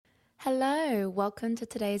Hello, welcome to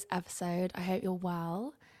today's episode. I hope you're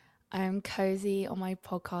well. I'm cozy on my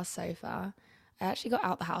podcast sofa. I actually got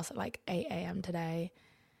out the house at like 8 a.m. today,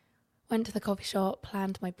 went to the coffee shop,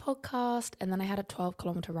 planned my podcast, and then I had a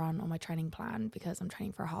 12-kilometer run on my training plan because I'm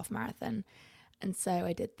training for a half marathon. And so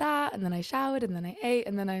I did that, and then I showered, and then I ate,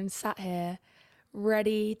 and then I'm sat here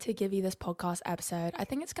ready to give you this podcast episode. I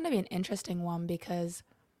think it's going to be an interesting one because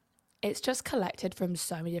it's just collected from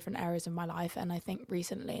so many different areas of my life. And I think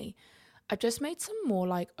recently I've just made some more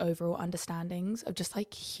like overall understandings of just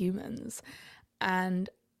like humans and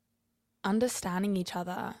understanding each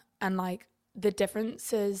other and like the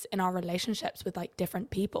differences in our relationships with like different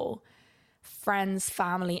people, friends,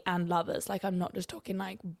 family, and lovers. Like, I'm not just talking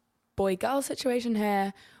like boy girl situation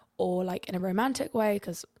here or like in a romantic way,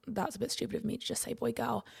 because that's a bit stupid of me to just say boy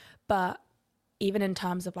girl, but even in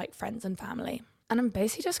terms of like friends and family. And I'm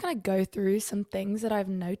basically just going to go through some things that I've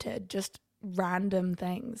noted, just random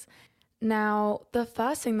things. Now, the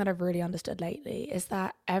first thing that I've really understood lately is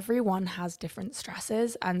that everyone has different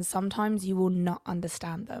stresses and sometimes you will not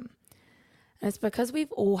understand them. And it's because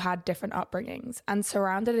we've all had different upbringings and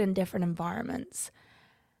surrounded in different environments.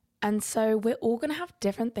 And so we're all going to have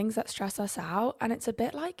different things that stress us out. And it's a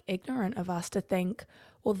bit like ignorant of us to think,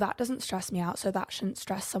 well, that doesn't stress me out, so that shouldn't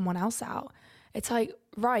stress someone else out. It's like,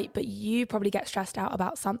 right, but you probably get stressed out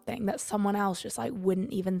about something that someone else just like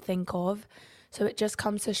wouldn't even think of. So it just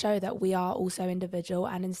comes to show that we are also individual.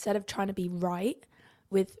 And instead of trying to be right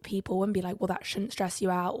with people and be like, well, that shouldn't stress you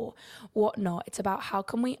out or whatnot, it's about how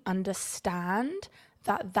can we understand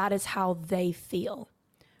that that is how they feel,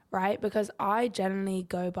 right? Because I generally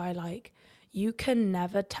go by like, you can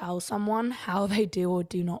never tell someone how they do or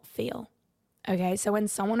do not feel. Okay, so when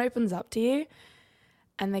someone opens up to you,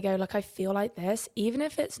 and they go, like, I feel like this, even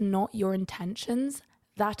if it's not your intentions,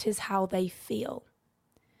 that is how they feel.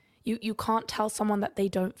 You can't tell someone that they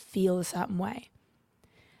don't feel a certain way.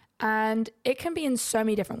 And it can be in so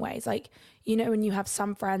many different ways. Like, you know, when you have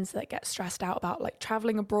some friends that get stressed out about like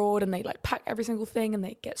traveling abroad and they like pack every single thing and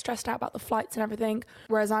they get stressed out about the flights and everything.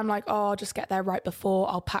 Whereas I'm like, oh, I'll just get there right before.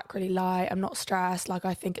 I'll pack really light. I'm not stressed. Like,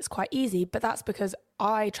 I think it's quite easy. But that's because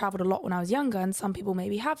I traveled a lot when I was younger and some people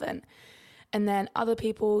maybe haven't. And then other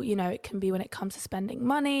people, you know, it can be when it comes to spending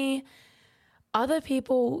money. Other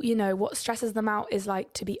people, you know, what stresses them out is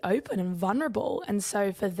like to be open and vulnerable. And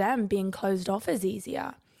so for them, being closed off is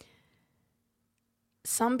easier.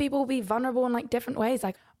 Some people will be vulnerable in like different ways.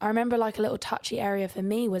 Like, I remember like a little touchy area for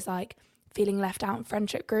me was like feeling left out in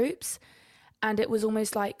friendship groups. And it was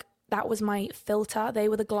almost like that was my filter. They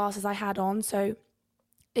were the glasses I had on. So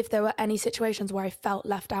if there were any situations where I felt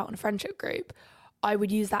left out in a friendship group, I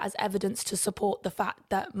would use that as evidence to support the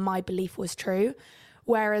fact that my belief was true.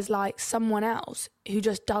 Whereas like someone else who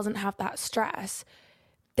just doesn't have that stress,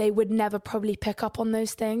 they would never probably pick up on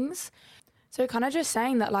those things. So kind of just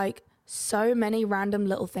saying that like so many random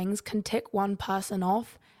little things can tick one person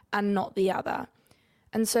off and not the other.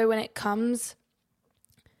 And so when it comes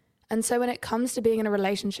to being in a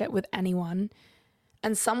relationship with anyone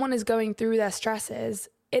and someone is going through their stresses,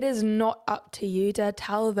 it is not up to you to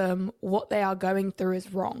tell them what they are going through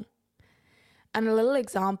is wrong. And a little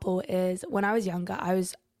example is when I was younger, I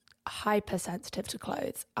was hypersensitive to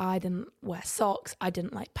clothes. I didn't wear socks. I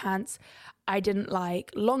didn't like pants. I didn't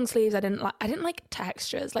like long sleeves. I didn't like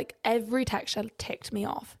textures. Like every texture ticked me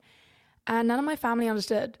off. And none of my family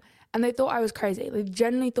understood. And they thought I was crazy. They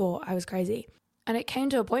genuinely thought I was crazy. And it came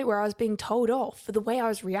to a point where I was being told off for the way I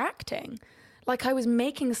was reacting. Like I was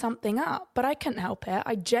making something up, but I couldn't help it.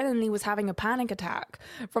 I genuinely was having a panic attack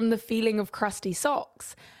from the feeling of crusty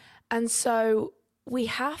socks. And so we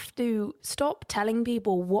have to stop telling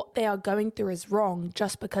people what they are going through is wrong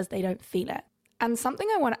just because they don't feel it. And something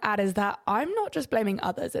I want to add is that I'm not just blaming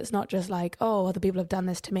others. It's not just like, oh, other people have done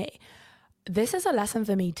this to me. This is a lesson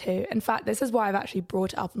for me too. In fact, this is why I've actually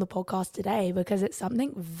brought it up on the podcast today, because it's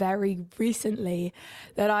something very recently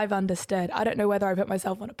that I've understood. I don't know whether I put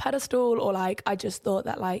myself on a pedestal or like, I just thought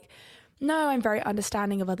that like, no, I'm very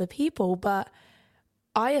understanding of other people, but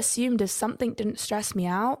I assumed if something didn't stress me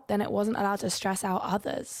out, then it wasn't allowed to stress out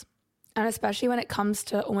others. And especially when it comes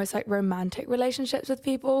to almost like romantic relationships with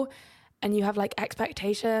people, and you have like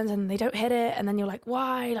expectations and they don't hit it, and then you're like,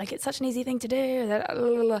 why? Like, it's such an easy thing to do.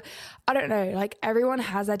 I don't know. Like, everyone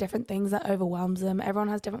has their different things that overwhelms them. Everyone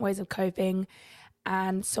has different ways of coping.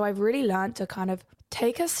 And so I've really learned to kind of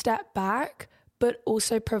take a step back, but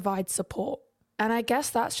also provide support. And I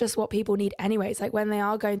guess that's just what people need anyways. Like when they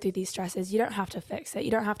are going through these stresses, you don't have to fix it.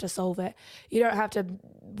 You don't have to solve it. You don't have to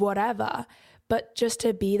whatever, but just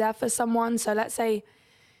to be there for someone. So let's say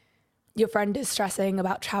your friend is stressing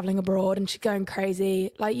about traveling abroad and she's going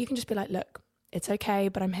crazy. Like, you can just be like, look, it's okay,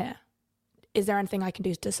 but I'm here. is there anything I can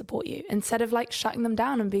do to support you? Instead of like shutting them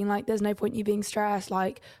down and being like, there's no point in you being stressed,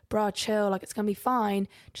 like, bruh, chill, like it's going to be fine.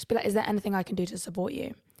 Just be like, is there anything I can do to support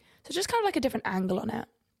you? So just kind of like a different angle on it.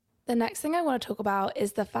 The next thing I want to talk about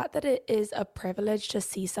is the fact that it is a privilege to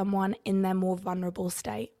see someone in their more vulnerable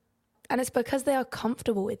state. And it's because they are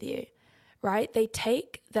comfortable with you, right? They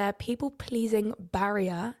take their people-pleasing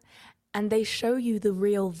barrier and they show you the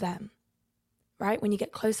real them, right? When you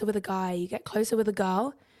get closer with a guy, you get closer with a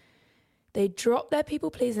girl, they drop their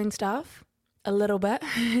people-pleasing stuff a little bit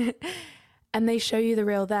and they show you the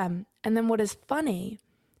real them. And then what is funny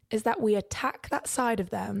is that we attack that side of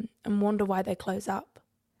them and wonder why they close up.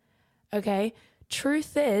 Okay?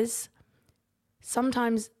 Truth is,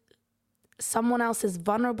 sometimes someone else's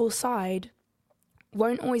vulnerable side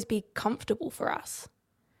won't always be comfortable for us.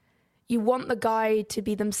 You want the guy to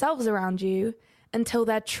be themselves around you until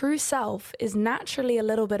their true self is naturally a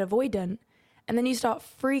little bit avoidant. And then you start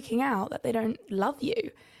freaking out that they don't love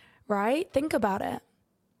you, right? Think about it.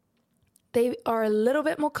 They are a little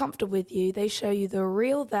bit more comfortable with you. They show you the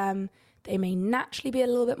real them. They may naturally be a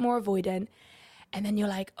little bit more avoidant. And then you're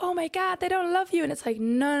like, oh my God, they don't love you. And it's like,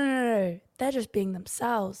 no. They're just being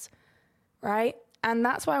themselves, right? And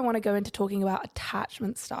that's why I want to go into talking about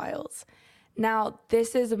attachment styles. Now,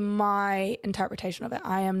 this is my interpretation of it.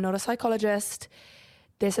 I am not a psychologist.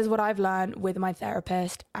 This is what I've learned with my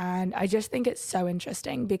therapist. And I just think it's so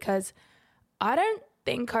interesting because I don't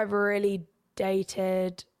think I've really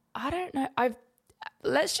dated. I don't know.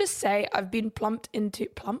 Let's just say I've been plunged into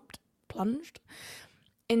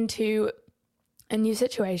a new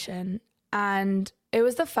situation. And it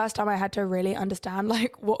was the first time I had to really understand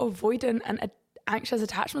like what avoidant and anxious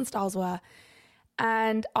attachment styles were.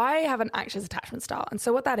 And I have an anxious attachment style. And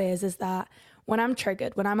so what that is that when I'm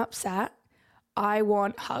triggered, when I'm upset, I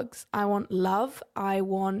want hugs. I want love. I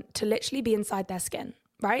want to literally be inside their skin,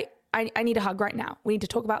 right? I need a hug right now. We need to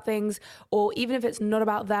talk about things, or even if it's not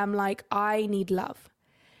about them, like I need love.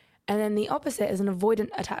 And then the opposite is an avoidant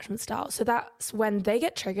attachment style. So that's when they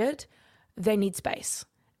get triggered, they need space.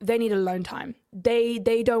 They need alone time. They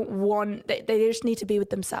don't want, they just need to be with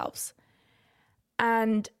themselves.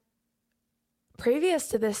 And previous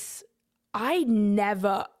to this, I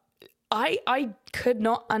could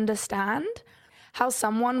not understand how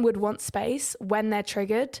someone would want space when they're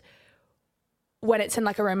triggered, when it's in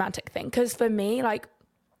like a romantic thing. Because for me, like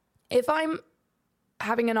if I'm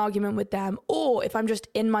having an argument with them or if I'm just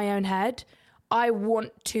in my own head, I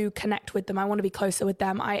want to connect with them. I want to be closer with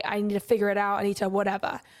them. I need to figure it out. I need to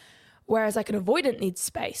whatever. Whereas like an avoidant needs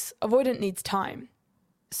space. Avoidant needs time.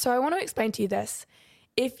 So I want to explain to you this.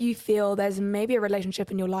 If you feel there's maybe a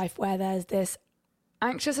relationship in your life where there's this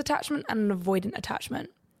anxious attachment and an avoidant attachment.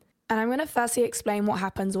 And I'm going to firstly explain what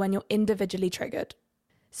happens when you're individually triggered.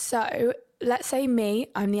 So let's say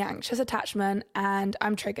I'm the anxious attachment and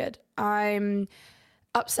I'm triggered. I'm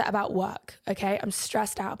upset about work, okay? I'm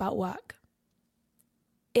stressed out about work.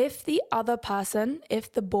 If the other person,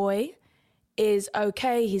 if the boy is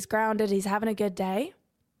okay, he's grounded, he's having a good day,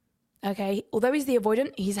 okay? Although he's the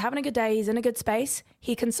avoidant, he's having a good day, he's in a good space,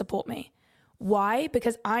 he can support me. Why?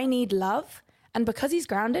 Because I need love, and because he's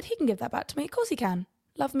grounded, he can give that back to me. Of course he can.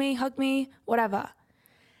 Love me, hug me, whatever.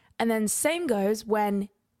 And then same goes when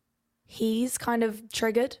he's kind of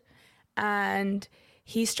triggered and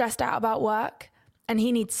he's stressed out about work and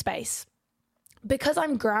he needs space. Because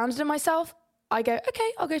I'm grounded in myself, I go,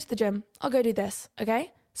 okay, I'll go to the gym. I'll go do this,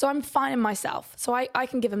 okay? So I'm fine in myself. So I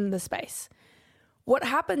can give him the space. What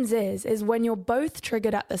happens is when you're both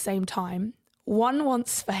triggered at the same time, one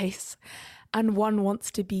wants space and one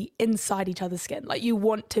wants to be inside each other's skin. Like you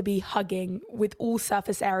want to be hugging with all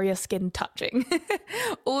surface area skin touching.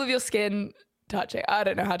 All of your skin touching. I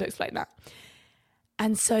don't know how to explain that.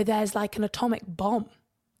 And so there's like an atomic bomb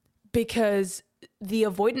because the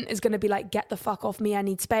avoidant is going to be like, get the fuck off me. I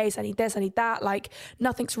need space. I need this. I need that. Like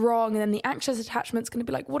nothing's wrong. And then the anxious attachment's going to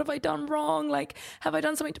be like, what have I done wrong? Like, have I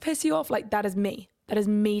done something to piss you off? Like that is me. That is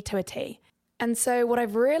me to a T. And so what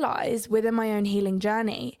I've realized within my own healing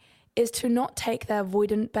journey is to not take their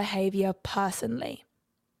avoidant behavior personally.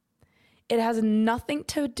 It has nothing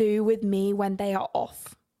to do with me when they are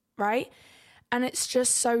off, right? And it's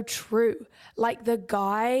just so true. Like the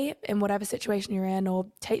guy in whatever situation you're in, or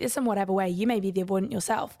take this in whatever way, you may be the avoidant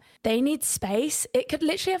yourself. They need space. It could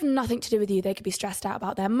literally have nothing to do with you. They could be stressed out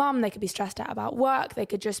about their mum. They could be stressed out about work. They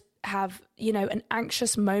could just have, an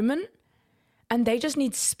anxious moment and they just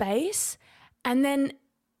need space. And then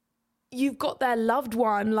you've got their loved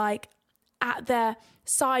one like at their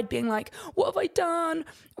side being like, what have I done?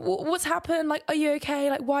 What's happened? Like, are you okay?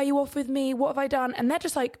 Like, why are you off with me? What have I done? And they're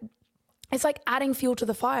just like it's like adding fuel to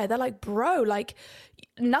the fire. They're like, bro, like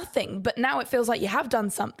nothing. But now it feels like you have done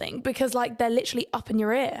something because like they're literally up in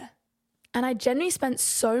your ear. And I genuinely spent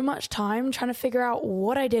so much time trying to figure out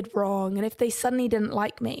what I did wrong and if they suddenly didn't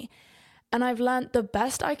like me. And I've learned the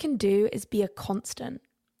best I can do is be a constant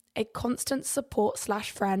support /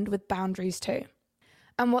 friend with boundaries too.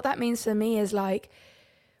 And what that means for me is like,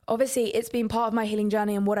 obviously it's been part of my healing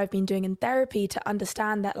journey and what I've been doing in therapy to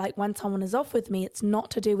understand that like when someone is off with me, it's not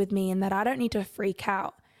to do with me and that I don't need to freak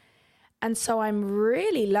out. And so I'm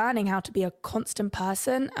really learning how to be a constant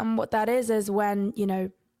person. And what that is when, you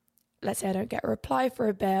know, let's say I don't get a reply for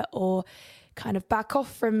a bit or kind of back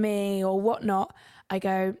off from me or whatnot, I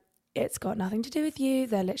go, it's got nothing to do with you.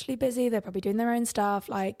 They're literally busy. They're probably doing their own stuff.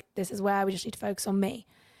 Like, this is where we just need to focus on me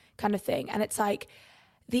kind of thing. And it's like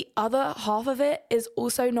the other half of it is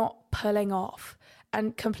also not pulling off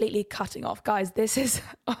and completely cutting off. Guys, this is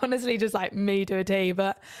honestly just like me to a T.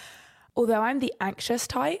 But although I'm the anxious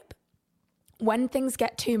type, when things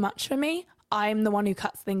get too much for me, I'm the one who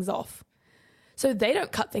cuts things off. So they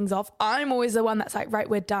don't cut things off. I'm always the one that's like, right,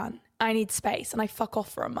 we're done. I need space, and I fuck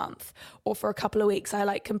off for a month or for a couple of weeks. I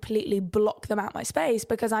like completely block them out my space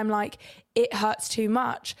because I'm like, it hurts too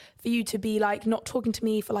much for you to be like not talking to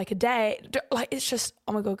me for like a day. Like, it's just,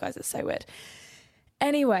 oh my God, guys, it's so weird.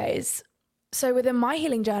 Anyways, so within my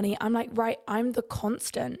healing journey, I'm like, right, I'm the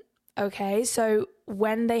constant. Okay. So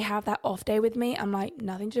when they have that off day with me, I'm like,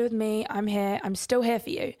 nothing to do with me. I'm here. I'm still here for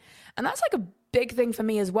you. And that's like a big thing for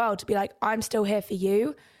me as well, to be like, I'm still here for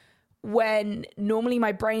you, when normally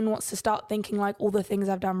my brain wants to start thinking like all the things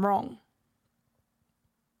I've done wrong.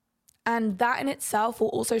 And that in itself will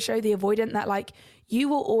also show the avoidant that like you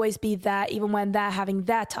will always be there even when they're having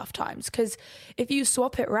their tough times. Because if you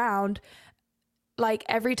swap it around, like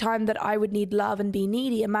every time that I would need love and be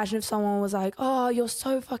needy, imagine if someone was like, oh, you're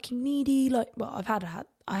so fucking needy. Like, well,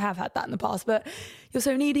 I have had that in the past, but you're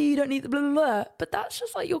so needy, you don't need the blah, blah, blah. But that's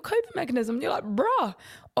just like your coping mechanism. You're like, bruh.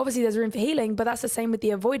 Obviously there's room for healing, but that's the same with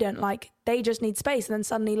the avoidant. Like they just need space. And then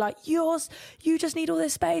suddenly like you just need all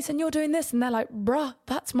this space and you're doing this. And they're like, bruh,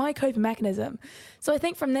 that's my coping mechanism. So I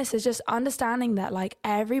think from this is just understanding that like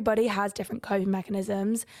everybody has different coping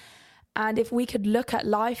mechanisms. And if we could look at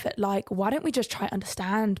life at like, why don't we just try to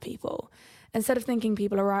understand people instead of thinking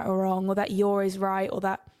people are right or wrong, or that you're is right, or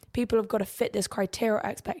that people have got to fit this criteria or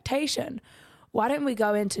expectation? Why don't we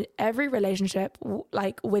go into every relationship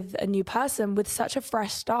like with a new person with such a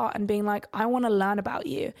fresh start and being like, I want to learn about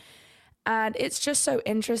you. And it's just so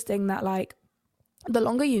interesting that like the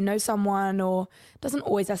longer you know someone, or it doesn't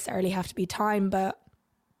always necessarily have to be time, but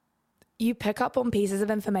you pick up on pieces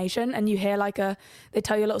of information and you hear like they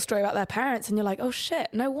tell you a little story about their parents and you're like, oh shit,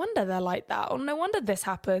 no wonder they're like that, or no wonder this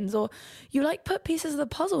happens. Or you like put pieces of the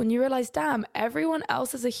puzzle and you realize, damn, everyone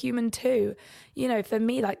else is a human too. You know, for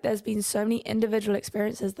me, like there's been so many individual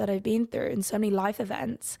experiences that I've been through and so many life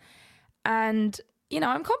events. And, you know,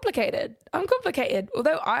 I'm complicated.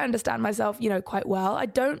 Although I understand myself, you know, quite well, I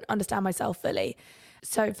don't understand myself fully.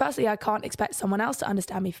 So firstly, I can't expect someone else to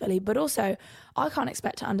understand me fully, but also I can't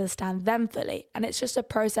expect to understand them fully. And it's just a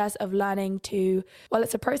process of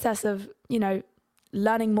it's a process of, you know,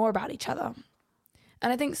 learning more about each other.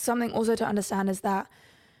 And I think something also to understand is that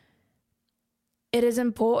it is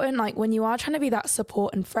important, like when you are trying to be that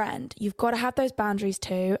support and friend, you've got to have those boundaries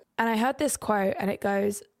too. And I heard this quote and it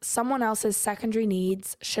goes, someone else's secondary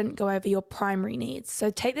needs shouldn't go over your primary needs. So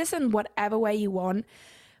take this in whatever way you want.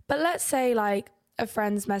 But let's say like, a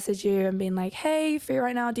friend's message you and being like, hey, free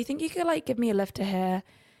right now, do you think you could like give me a lift to here?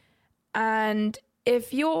 And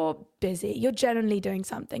if you're busy, you're generally doing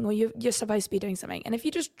something, or you're supposed to be doing something, and if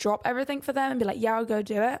you just drop everything for them and be like, yeah, I'll go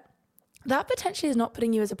do it, that potentially is not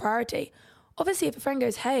putting you as a priority. Obviously, if a friend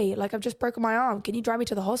goes, hey, like I've just broken my arm, can you drive me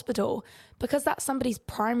to the hospital? Because that's somebody's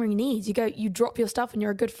primary needs. You drop your stuff and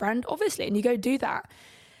you're a good friend, obviously, and you go do that.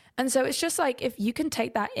 And so it's just like, if you can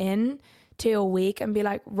take that in to your week and be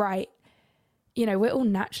like, right, you know, we're all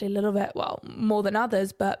naturally a little bit, well, more than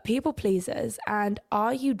others, but people pleasers. And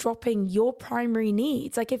are you dropping your primary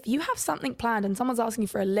needs? Like if you have something planned and someone's asking you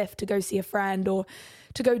for a lift to go see a friend or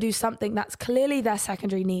to go do something that's clearly their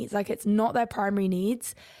secondary needs, like it's not their primary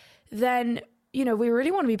needs, then, you know, we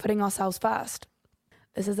really want to be putting ourselves first.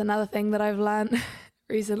 This is another thing that I've learned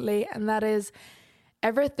recently, and that is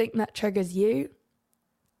everything that triggers you,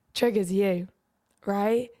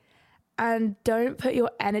 right? And don't put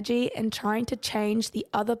your energy in trying to change the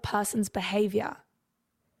other person's behavior.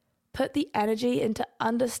 Put the energy into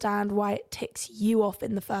understand why it ticks you off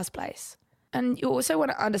in the first place. And you also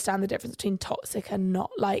want to understand the difference between toxic and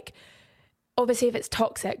not. Like, obviously, if it's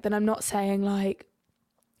toxic, then I'm not saying like,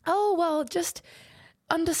 oh, well, just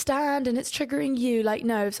understand and it's triggering you. Like,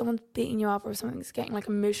 no, if someone's beating you up or if something's getting like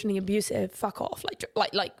emotionally abusive, fuck off.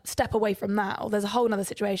 Like step away from that. Or there's a whole nother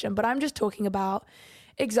situation. But I'm just talking about,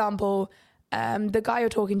 example, the guy you're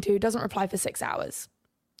talking to doesn't reply for 6 hours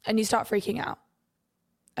and you start freaking out.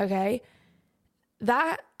 Okay?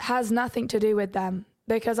 That has nothing to do with them,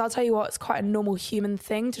 because I'll tell you what, it's quite a normal human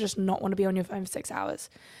thing to just not want to be on your phone for 6 hours.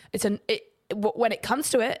 When it comes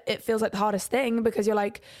to it, it feels like the hardest thing because you're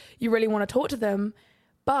like, you really want to talk to them.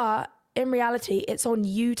 But in reality, it's on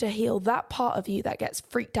you to heal that part of you that gets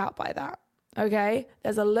freaked out by that. Okay?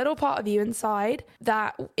 There's a little part of you inside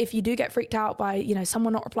that if you do get freaked out by, you know,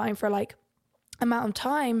 someone not replying for like amount of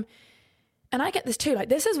time, and I get this too, like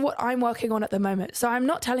this is what I'm working on at the moment. So I'm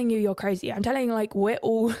not telling you you're crazy. I'm telling you like we're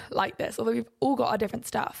all like this, although we've all got our different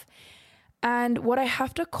stuff. And what I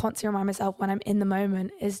have to constantly remind myself when I'm in the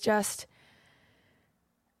moment is just,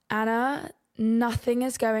 Anna, nothing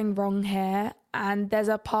is going wrong here. And there's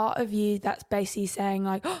a part of you that's basically saying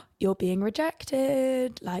like, oh, you're being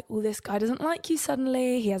rejected. Like, well, this guy doesn't like you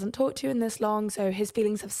suddenly. He hasn't talked to you in this long. So his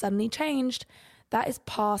feelings have suddenly changed. That is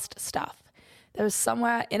past stuff. There was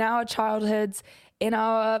somewhere in our childhoods, in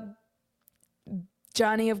our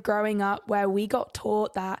journey of growing up, where we got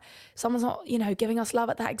taught that someone's not, you know, giving us love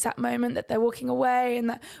at that exact moment, that they're walking away and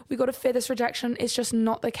that we got to fear this rejection. It's just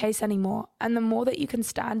not the case anymore. And the more that you can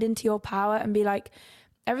stand into your power and be like,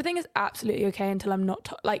 everything is absolutely okay until I'm not,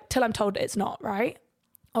 till I'm told it's not, right?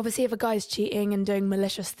 Obviously, if a guy's cheating and doing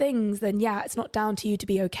malicious things, then yeah, it's not down to you to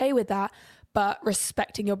be okay with that, but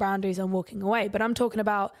respecting your boundaries and walking away. But I'm talking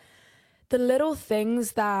about the little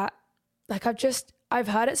things that, like, I've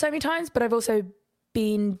heard it so many times, but I've also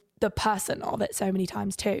been the person of it so many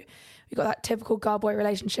times too. We got that typical girl-boy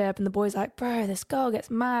relationship and the boy's like, bro, this girl gets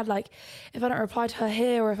mad, like, if I don't reply to her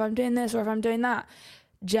here, or if I'm doing this, or if I'm doing that.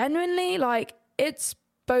 Genuinely, like, it's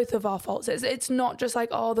both of our faults. It's not just like,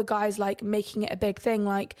 oh, the guy's like making it a big thing,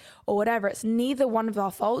 like, or whatever. It's neither one of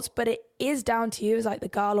our faults, but it is down to you as like the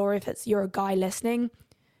girl, or if you're a guy listening,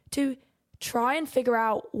 to try and figure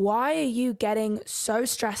out, why are you getting so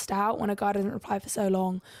stressed out when a guy doesn't reply for so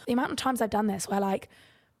long? The amount of times I've done this where like,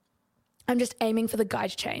 I'm just aiming for the guy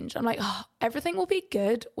to change. I'm like, oh, everything will be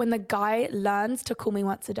good when the guy learns to call me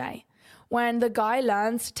once a day. When the guy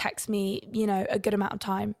learns to text me, you know, a good amount of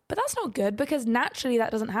time. But that's not good, because naturally that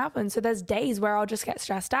doesn't happen. So there's days where I'll just get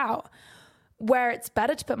stressed out. Where it's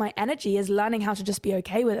better to put my energy is learning how to just be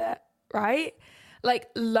okay with it, right? Like,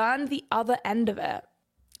 learn the other end of it.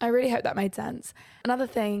 I really hope that made sense. Another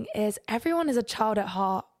thing is, everyone is a child at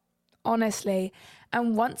heart, honestly.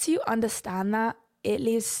 And once you understand that, it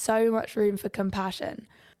leaves so much room for compassion.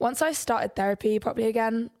 Once I started therapy properly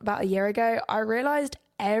again, about a year ago, I realized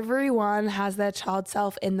everyone has their child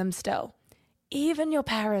self in them still, even your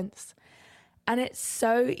parents. And it's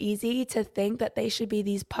so easy to think that they should be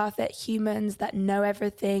these perfect humans that know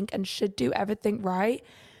everything and should do everything right.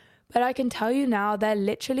 But I can tell you now, they're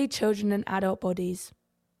literally children in adult bodies.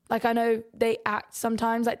 Like, I know they act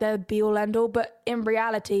sometimes like they're be all end all, but in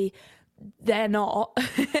reality, they're not.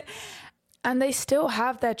 And they still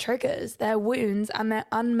have their triggers, their wounds, and their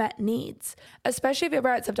unmet needs. Especially if your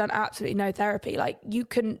parents have done absolutely no therapy. Like, you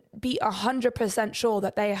can be 100% sure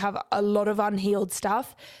that they have a lot of unhealed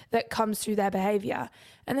stuff that comes through their behavior.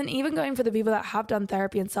 And then even going for the people that have done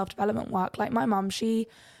therapy and self-development work, like my mum, she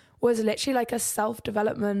was literally like a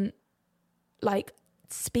self-development, like,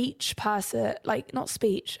 speech person, like, not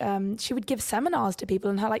speech, she would give seminars to people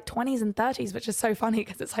in her like 20s and 30s, which is so funny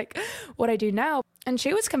because it's like what I do now. And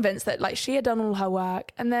she was convinced that like she had done all her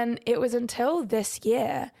work. And then it was until this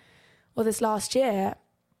year, or this last year,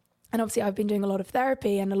 and obviously I've been doing a lot of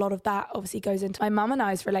therapy, and a lot of that obviously goes into my mum and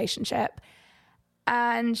I's relationship.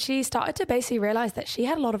 And she started to basically realize that she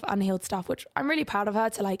had a lot of unhealed stuff, which I'm really proud of her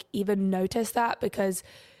to like even notice that, because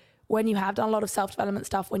when you have done a lot of self-development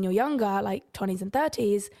stuff when you're younger, like 20s and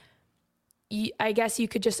 30s, I guess you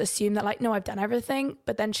could just assume that like, no, I've done everything.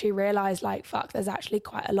 But then she realized like, fuck, there's actually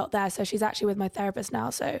quite a lot there. So she's actually with my therapist now.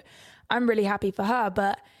 So I'm really happy for her.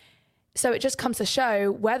 But so it just comes to show,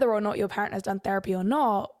 whether or not your parent has done therapy or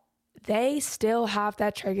not, they still have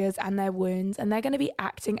their triggers and their wounds, and they're going to be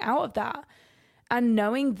acting out of that. And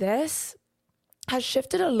knowing this has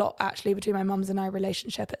shifted a lot actually between my mum's and I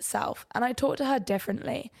relationship itself. And I talk to her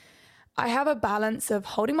differently. I have a balance of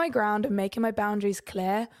holding my ground and making my boundaries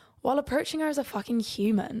clear while approaching her as a fucking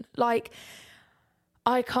human. Like,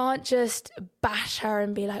 I can't just bash her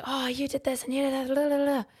and be like, oh, you did this and you did that, blah, blah,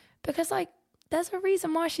 blah. Because like, there's a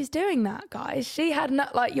reason why she's doing that, guys. She had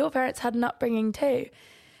like your parents had an upbringing too.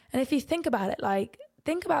 And if you think about it, like,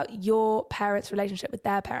 think about your parents' relationship with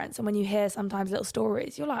their parents. And when you hear sometimes little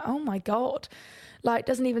stories, you're like, oh my God, like,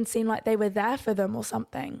 doesn't even seem like they were there for them or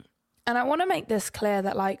something. And I want to make this clear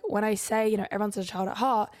that, like, when I say, you know, everyone's a child at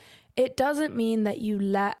heart, it doesn't mean that you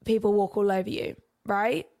let people walk all over you,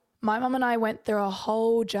 right? My mum and I went through a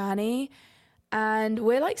whole journey, and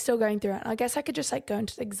we're like still going through it. And I guess I could just like go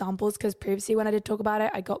into the examples, because previously when I did talk about it,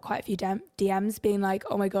 I got quite a few DMs being like,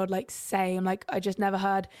 oh my God, like same, like I just never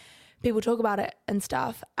heard people talk about it and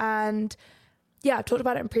stuff. And yeah, I've talked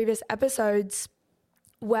about it in previous episodes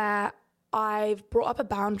where I've brought up a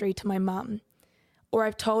boundary to my mum, or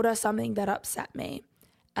I've told her something that upset me.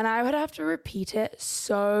 And I would have to repeat it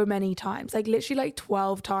so many times, like literally like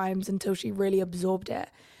 12 times until she really absorbed it.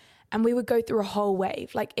 And we would go through a whole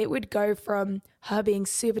wave. Like it would go from her being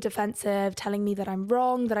super defensive, telling me that I'm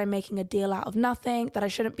wrong, that I'm making a deal out of nothing, that I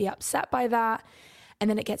shouldn't be upset by that. And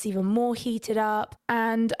then it gets even more heated up.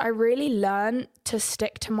 And I really learned to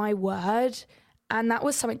stick to my word. And that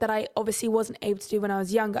was something that I obviously wasn't able to do when I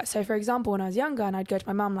was younger. So for example, when I was younger and I'd go to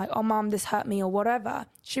my mum like, oh mum, this hurt me or whatever,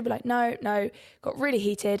 she'd be like, no, got really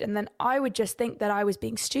heated. And then I would just think that I was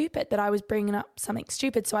being stupid, that I was bringing up something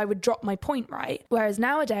stupid. So I would drop my point, right? Whereas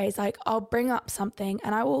nowadays, like I'll bring up something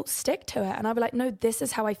and I will stick to it. And I'll be like, no, this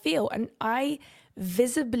is how I feel. And I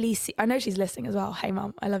visibly see, I know she's listening as well. Hey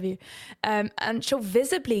mum, I love you. And she'll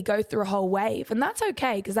visibly go through a whole wave, and that's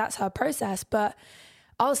okay because that's her process. But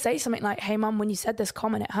I'll say something like, hey mum, when you said this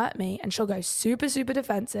comment, it hurt me. And she'll go super, super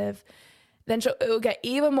defensive. Then it will get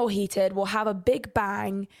even more heated. We'll have a big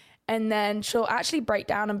bang. And then she'll actually break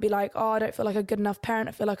down and be like, oh, I don't feel like a good enough parent.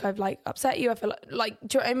 I feel like I've like upset you. I feel like,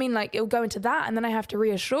 do you know what I mean? Like it'll go into that. And then I have to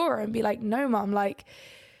reassure her and be like, no mum, like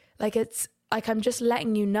it's like, I'm just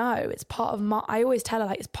letting you know it's part of my, I always tell her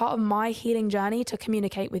like, it's part of my healing journey to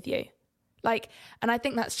communicate with you. Like, and I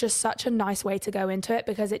think that's just such a nice way to go into it,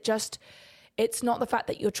 because it's not the fact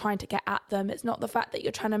that you're trying to get at them. It's not the fact that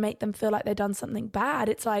you're trying to make them feel like they've done something bad.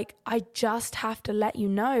 It's like, I just have to let you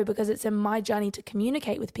know because it's in my journey to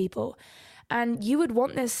communicate with people. And you would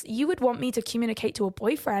want me to communicate to a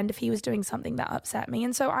boyfriend if he was doing something that upset me.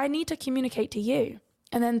 And so I need to communicate to you.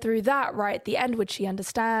 And then through that, right at the end, would she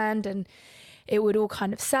understand? And it would all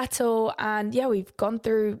kind of settle. And yeah, we've gone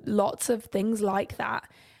through lots of things like that.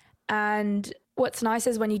 And what's nice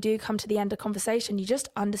is when you do come to the end of conversation, you just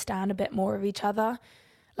understand a bit more of each other.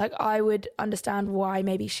 Like I would understand why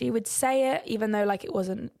maybe she would say it, even though like it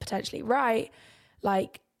wasn't potentially right.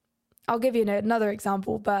 Like I'll give you another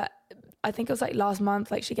example, but I think it was like last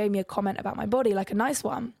month, like she gave me a comment about my body, like a nice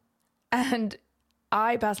one. And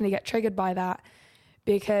I personally get triggered by that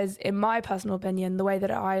because in my personal opinion, the way that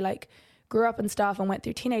I like grew up and stuff and went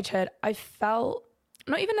through teenagehood, I felt,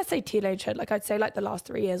 not even to say teenagehood, like I'd say like the last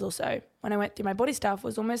 3 years or so when I went through my body stuff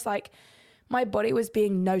was almost like my body was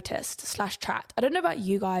being noticed / tracked. I don't know about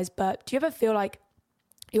you guys, but do you ever feel like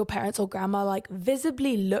your parents or grandma like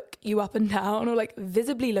visibly look you up and down or like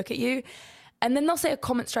visibly look at you, and then they'll say a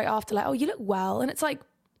comment straight after like, oh, you look well. And it's like,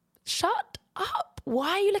 shut up. Why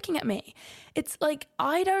are you looking at me? It's like,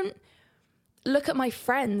 I don't look at my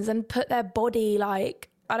friends and put their body, like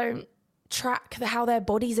I don't track how their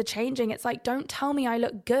bodies are changing. It's like, don't tell me I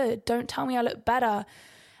look good. Don't tell me I look better.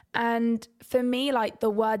 And for me, like the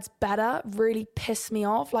words better really piss me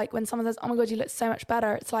off. Like when someone says, oh my God, you look so much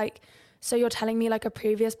better. It's like, so you're telling me like a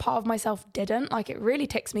previous part of myself didn't? Like it really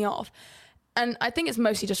ticks me off. And I think it's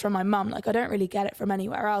mostly just from my mum. Like I don't really get it from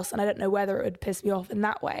anywhere else. And I don't know whether it would piss me off in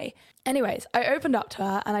that way. Anyways, I opened up to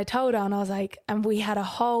her and I told her, and I was like, and we had a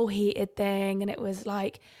whole heated thing. And it was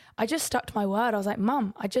like, I just stuck to my word. I was like,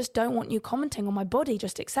 Mum, I just don't want you commenting on my body.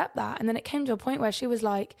 Just accept that. And then it came to a point where she was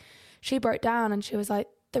like, she broke down and she was like,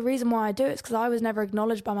 the reason why I do it is because I was never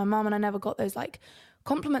acknowledged by my mum and I never got those like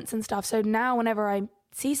compliments and stuff. So now whenever I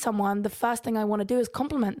see someone, the first thing I want to do is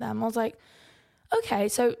compliment them. I was like, okay,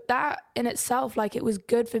 so that in itself, like it was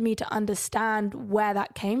good for me to understand where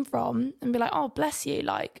that came from and be like, oh, bless you.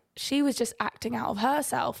 Like she was just acting out of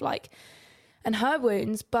herself, like, and her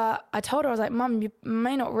wounds. But I told her, I was like, Mum, you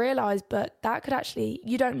may not realize, but that could actually,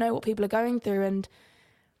 you don't know what people are going through. And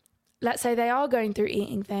let's say they are going through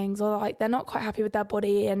eating things or like they're not quite happy with their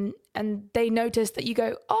body and they notice that you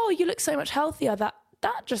go, oh, you look so much healthier, that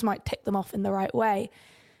just might tick them off in the right way.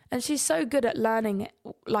 And she's so good at learning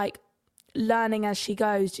as she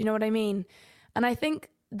goes. Do you know what I mean? And I think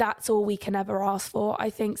that's all we can ever ask for.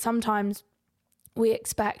 I think sometimes we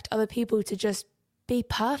expect other people to just be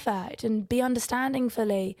perfect and be understanding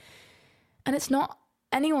fully. And it's not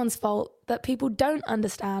anyone's fault that people don't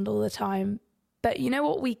understand all the time. But you know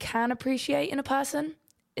what we can appreciate in a person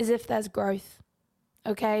is if there's growth.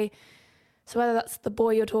 Okay? So whether that's the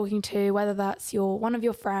boy you're talking to, whether that's one of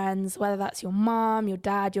your friends, whether that's your mom, your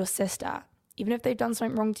dad, your sister, even if they've done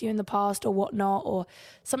something wrong to you in the past or whatnot, or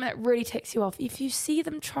something that really ticks you off, if you see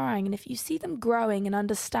them trying and if you see them growing and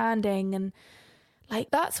understanding, and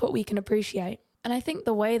like, that's what we can appreciate. And I think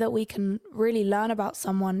the way that we can really learn about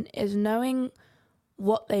someone is knowing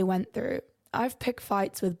what they went through. I've picked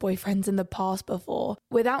fights with boyfriends in the past before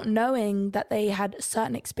without knowing that they had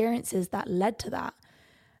certain experiences that led to that.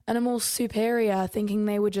 And I'm all superior, thinking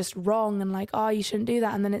they were just wrong and like, oh, you shouldn't do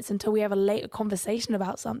that. And then it's until we have a later conversation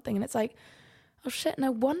about something and it's like, oh shit,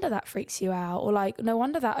 no wonder that freaks you out. Or like, no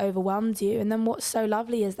wonder that overwhelmed you. And then what's so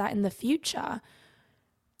lovely is that in the future,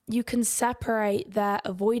 you can separate their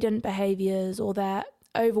avoidant behaviors or their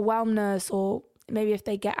overwhelmness, or maybe if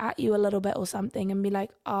they get at you a little bit or something, and be like,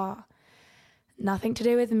 nothing to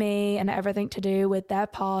do with me and everything to do with their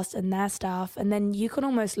past and their stuff. And then you can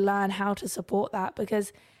almost learn how to support that, because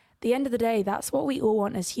at the end of the day, that's what we all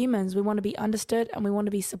want as humans. We want to be understood and we want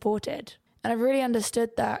to be supported. And I've really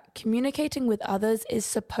understood that communicating with others is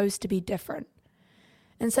supposed to be different.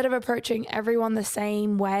 Instead of approaching everyone the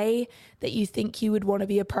same way that you think you would want to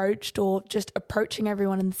be approached, or just approaching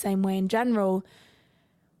everyone in the same way in general,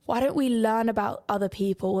 why don't we learn about other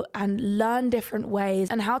people and learn different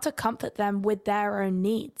ways and how to comfort them with their own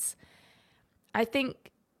needs? I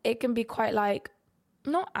think it can be quite like,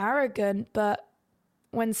 not arrogant, but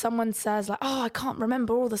when someone says like, oh, I can't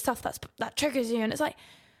remember all the stuff that triggers you. And it's like,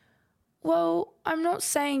 well, I'm not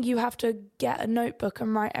saying you have to get a notebook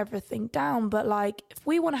and write everything down, but like, if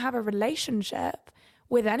we want to have a relationship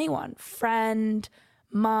with anyone, friend,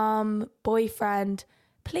 mom, boyfriend,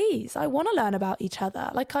 please, I want to learn about each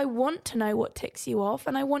other. Like, I want to know what ticks you off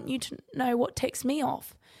and I want you to know what ticks me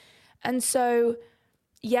off. And so,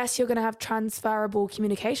 yes, you're going to have transferable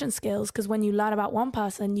communication skills, because when you learn about one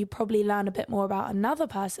person, you probably learn a bit more about another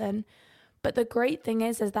person. But the great thing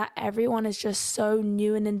is that everyone is just so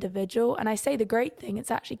new and individual. And I say the great thing,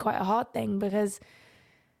 it's actually quite a hard thing, because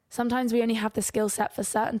sometimes we only have the skill set for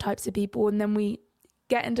certain types of people, and then we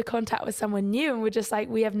get into contact with someone new and we're just like,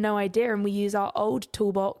 we have no idea, and we use our old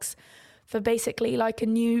toolbox for basically like a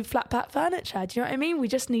new flat pack furniture. Do you know what I mean? We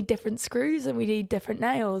just need different screws and we need different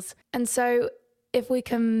nails. And so if we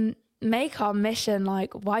can make our mission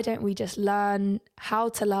like, why don't we just learn how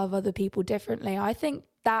to love other people differently? I think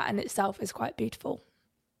that in itself is quite beautiful.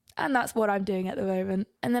 And that's what I'm doing at the moment.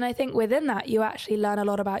 And then I think within that, you actually learn a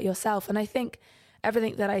lot about yourself. And I think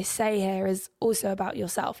everything that I say here is also about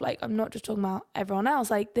yourself. Like, I'm not just talking about everyone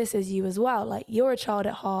else. Like, this is you as well. Like, you're a child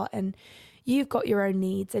at heart and you've got your own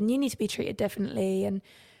needs and you need to be treated differently and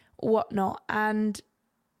whatnot. And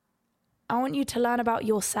I want you to learn about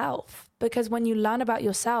yourself, because when you learn about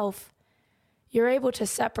yourself, you're able to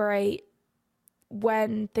separate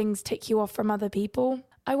when things tick you off from other people.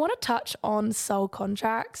 I want to touch on soul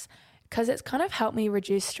contracts, because it's kind of helped me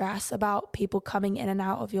reduce stress about people coming in and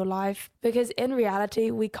out of your life, because in reality,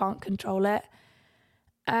 we can't control it.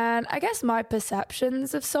 And I guess my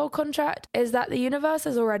perceptions of soul contract is that the universe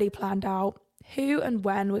has already planned out who and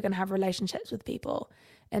when we're going to have relationships with people,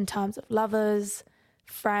 in terms of lovers,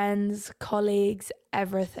 friends, colleagues,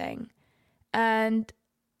 everything. And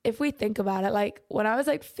if we think about it, like when I was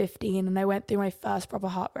like 15 and I went through my first proper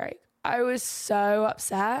heartbreak, I was so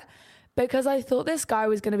upset because I thought this guy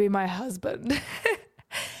was going to be my husband.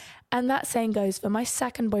 And that same goes for my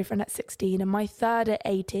second boyfriend at 16 and my third at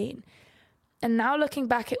 18. And now looking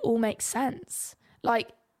back, it all makes sense. Like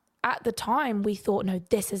at the time we thought, no,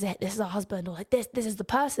 this is it. This is our husband, or like this is the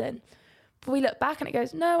person. But we look back and it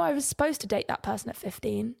goes, no, I was supposed to date that person at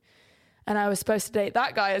 15. And I was supposed to date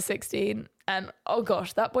that guy at 16. And oh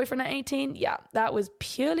gosh, that boyfriend at 18, yeah, that was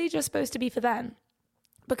purely just supposed to be for them.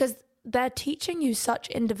 Because they're teaching you such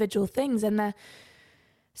individual things and they're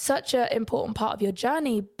such an important part of your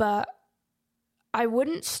journey. But I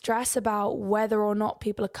wouldn't stress about whether or not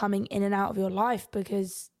people are coming in and out of your life,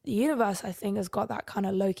 because the universe, I think, has got that kind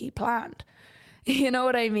of low-key planned. You know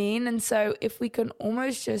what I mean? And so if we can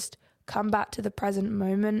almost just come back to the present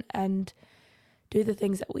moment and do the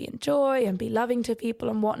things that we enjoy and be loving to people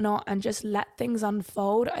and whatnot and just let things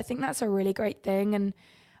unfold, I think that's a really great thing. And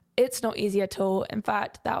it's not easy at all. In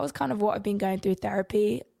fact, that was kind of what I've been going through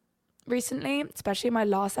therapy recently, especially my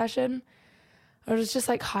last session. I was just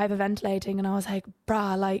like hyperventilating and I was like,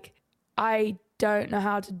 bruh, like I don't know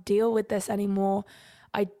how to deal with this anymore.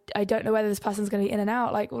 I don't know whether this person's going to be in and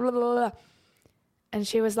out, like blah, blah, blah. And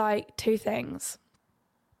she was like, two things.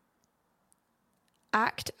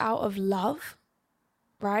 Act out of love,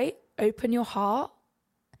 right? Open your heart.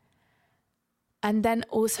 And then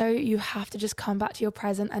also you have to just come back to your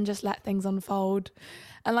present and just let things unfold.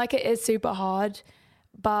 And like, it is super hard,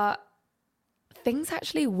 but things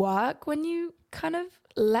actually work when you kind of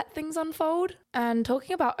let things unfold. And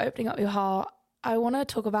talking about opening up your heart, I want to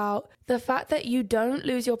talk about the fact that you don't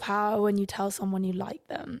lose your power when you tell someone you like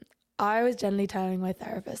them. I was generally telling my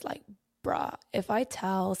therapist, like, bruh, if I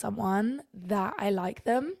tell someone that I like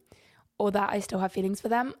them or that I still have feelings for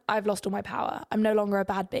them, I've lost all my power. I'm no longer a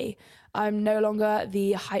bad bee. I'm no longer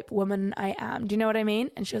the hype woman I am. Do you know what I mean?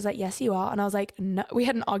 And she was like, yes, you are. And I was like, no. We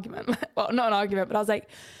had an argument. Well, not an argument, but I was like,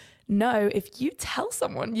 no, if you tell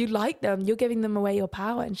someone you like them, you're giving them away your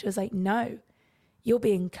power. And she was like, no, you're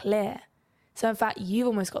being clear. So in fact, you've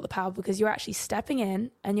almost got the power because you're actually stepping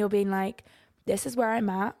in and you're being like, this is where I'm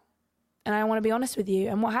at and I want to be honest with you.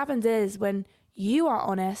 And what happens is when you are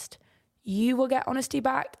honest, you will get honesty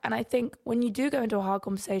back. And I think when you do go into a hard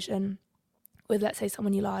conversation with, let's say,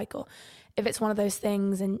 someone you like, or if it's one of those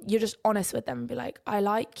things and you're just honest with them and be like, I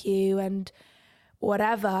like you and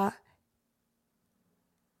whatever,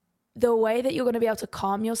 the way that you're going to be able to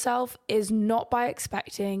calm yourself is not by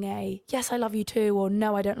expecting a, yes, I love you too, or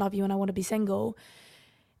no, I don't love you and I want to be single.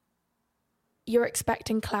 You're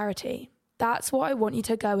expecting clarity. That's what I want you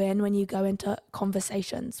to go in when you go into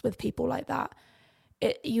conversations with people like that.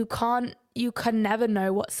 You can never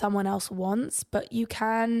know what someone else wants, but you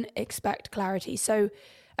can expect clarity. So,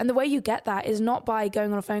 and the way you get that is not by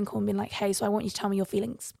going on a phone call and being like, hey, so I want you to tell me your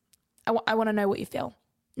feelings. I want to know what you feel.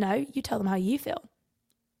 No, you tell them how you feel.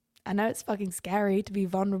 I know it's fucking scary to be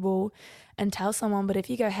vulnerable and tell someone, but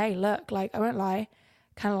if you go, hey, look, like, I won't lie,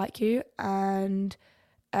 kind of like you, and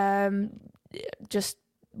just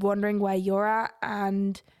wondering where you're at,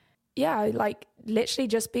 and yeah, like literally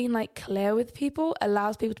just being like clear with people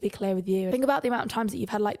allows people to be clear with you. Think about the amount of times that you've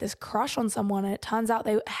had like this crush on someone and it turns out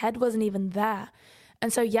their head wasn't even there.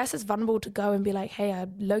 And so yes, it's vulnerable to go and be like, hey, I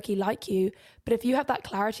low-key like you. But if you have that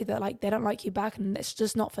clarity that like they don't like you back and it's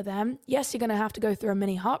just not for them, yes, you're going to have to go through a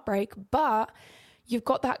mini heartbreak, but you've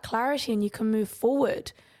got that clarity and you can move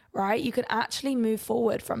forward, right? You can actually move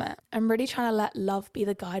forward from it. I'm really trying to let love be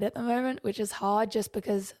the guide at the moment, which is hard just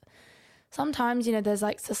because sometimes, you know, there's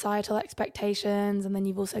like societal expectations and then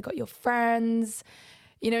you've also got your friends,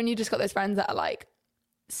 you know, and you just got those friends that are like,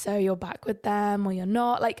 so you're back with them or you're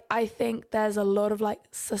not. Like, I think there's a lot of like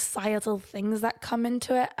societal things that come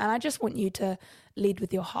into it. And I just want you to lead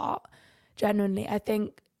with your heart. Genuinely, I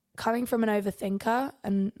think coming from an overthinker,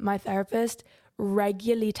 and my therapist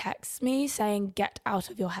regularly texts me saying, get out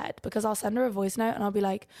of your head, because I'll send her a voice note and I'll be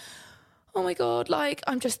like, oh my God, like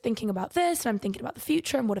I'm just thinking about this and I'm thinking about the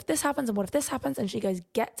future and what if this happens and what if this happens? And she goes,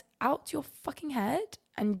 get out your fucking head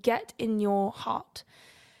and get in your heart.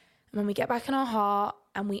 And when we get back in our heart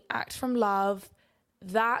and we act from love,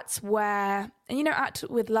 that's where, and you know, act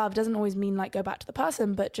with love doesn't always mean like go back to the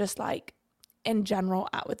person, but just like in general,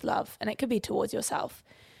 act with love. And it could be towards yourself.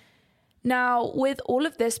 Now, with all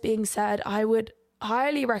of this being said, I would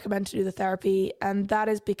highly recommend to do the therapy. And that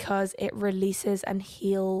is because it releases and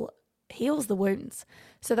heals the wounds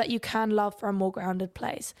so that you can love from a more grounded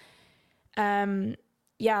place.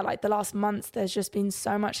 Like the last months, there's just been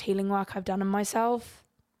so much healing work I've done on myself.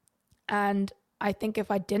 And I think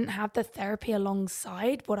if I didn't have the therapy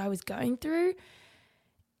alongside what I was going through,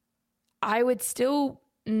 I would still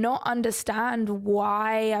not understand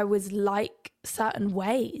why I was like certain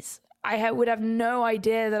ways. Would have no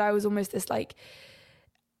idea that I was almost this like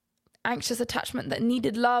anxious attachment that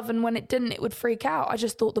needed love, and when it didn't, it would freak out. I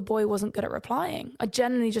just thought the boy wasn't good at replying. I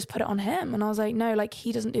genuinely just put it on him, and I was like, no, like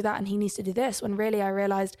he doesn't do that and he needs to do this, when really I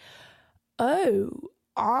realized, oh,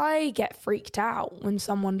 I get freaked out when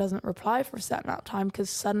someone doesn't reply for a certain amount of time because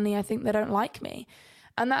suddenly I think they don't like me.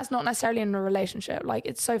 And that's not necessarily in a relationship. Like,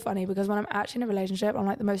 it's so funny because when I'm actually in a relationship, I'm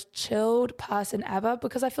like the most chilled person ever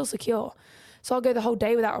because I feel secure. So I'll go the whole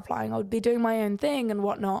day without replying. I'll be doing my own thing and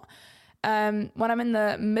whatnot. When I'm in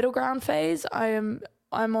the middle ground phase, I'm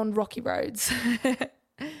on rocky roads.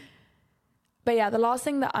 But yeah, the last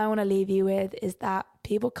thing that I want to leave you with is that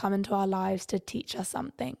people come into our lives to teach us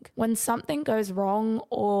something. When something goes wrong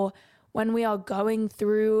or when we are going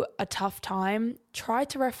through a tough time, try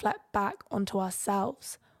to reflect back onto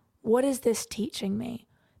ourselves. What is this teaching me?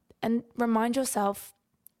 And remind yourself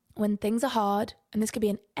when things are hard, and this could be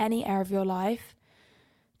in any area of your life,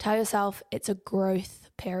 tell yourself it's a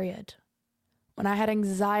growth period. When I had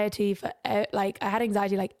anxiety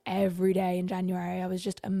every day in January, I was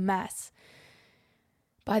just a mess.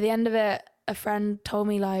 By the end of it, a friend told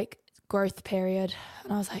me like growth period.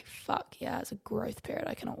 And I was like, fuck yeah, it's a growth period.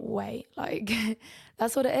 I cannot wait. Like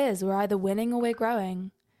that's what it is. We're either winning or we're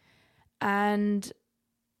growing. And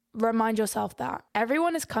remind yourself that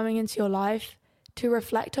everyone is coming into your life to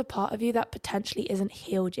reflect a part of you that potentially isn't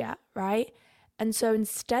healed yet, right? And so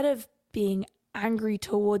instead of being angry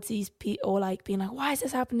towards these people, or like being like, why is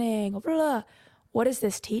this happening? Or blah, blah. What is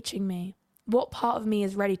this teaching me? What part of me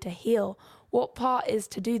is ready to heal? What part is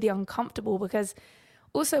to do the uncomfortable? Because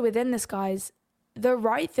also within this, guys, the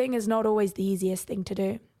right thing is not always the easiest thing to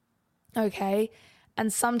do. Okay.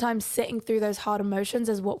 And sometimes sitting through those hard emotions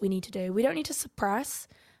is what we need to do. We don't need to suppress.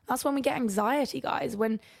 That's when we get anxiety, guys.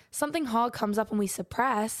 When something hard comes up and we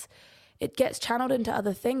suppress, it gets channeled into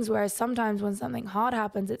other things. Whereas sometimes when something hard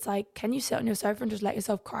happens, it's like, can you sit on your sofa and just let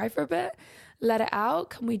yourself cry for a bit? Let it out?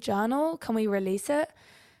 Can we journal? Can we release it?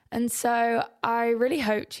 And so I really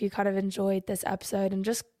hoped you kind of enjoyed this episode and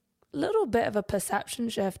just a little bit of a perception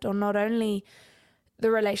shift on not only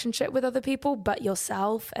the relationship with other people, but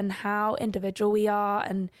yourself, and how individual we are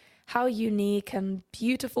and how unique and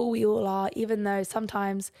beautiful we all are, even though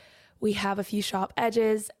sometimes we have a few sharp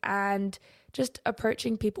edges, and just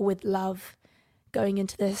approaching people with love going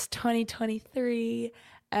into this 2023.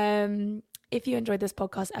 If you enjoyed this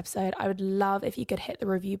podcast episode, I would love if you could hit the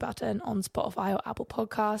review button on Spotify or Apple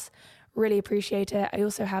Podcasts. Really appreciate it. I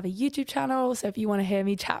also have a YouTube channel, so if you want to hear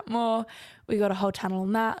me chat more, we got a whole channel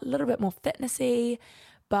on that, a little bit more fitnessy,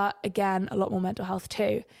 but again, a lot more mental health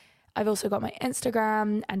too. I've also got my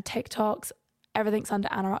Instagram and TikToks. Everything's under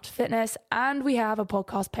Anna Archer Fitness, and we have a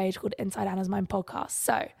podcast page called Inside Anna's Mind Podcast.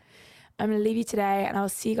 So I'm going to leave you today, and I'll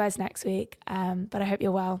see you guys next week. But I hope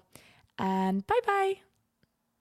you're well, and bye-bye.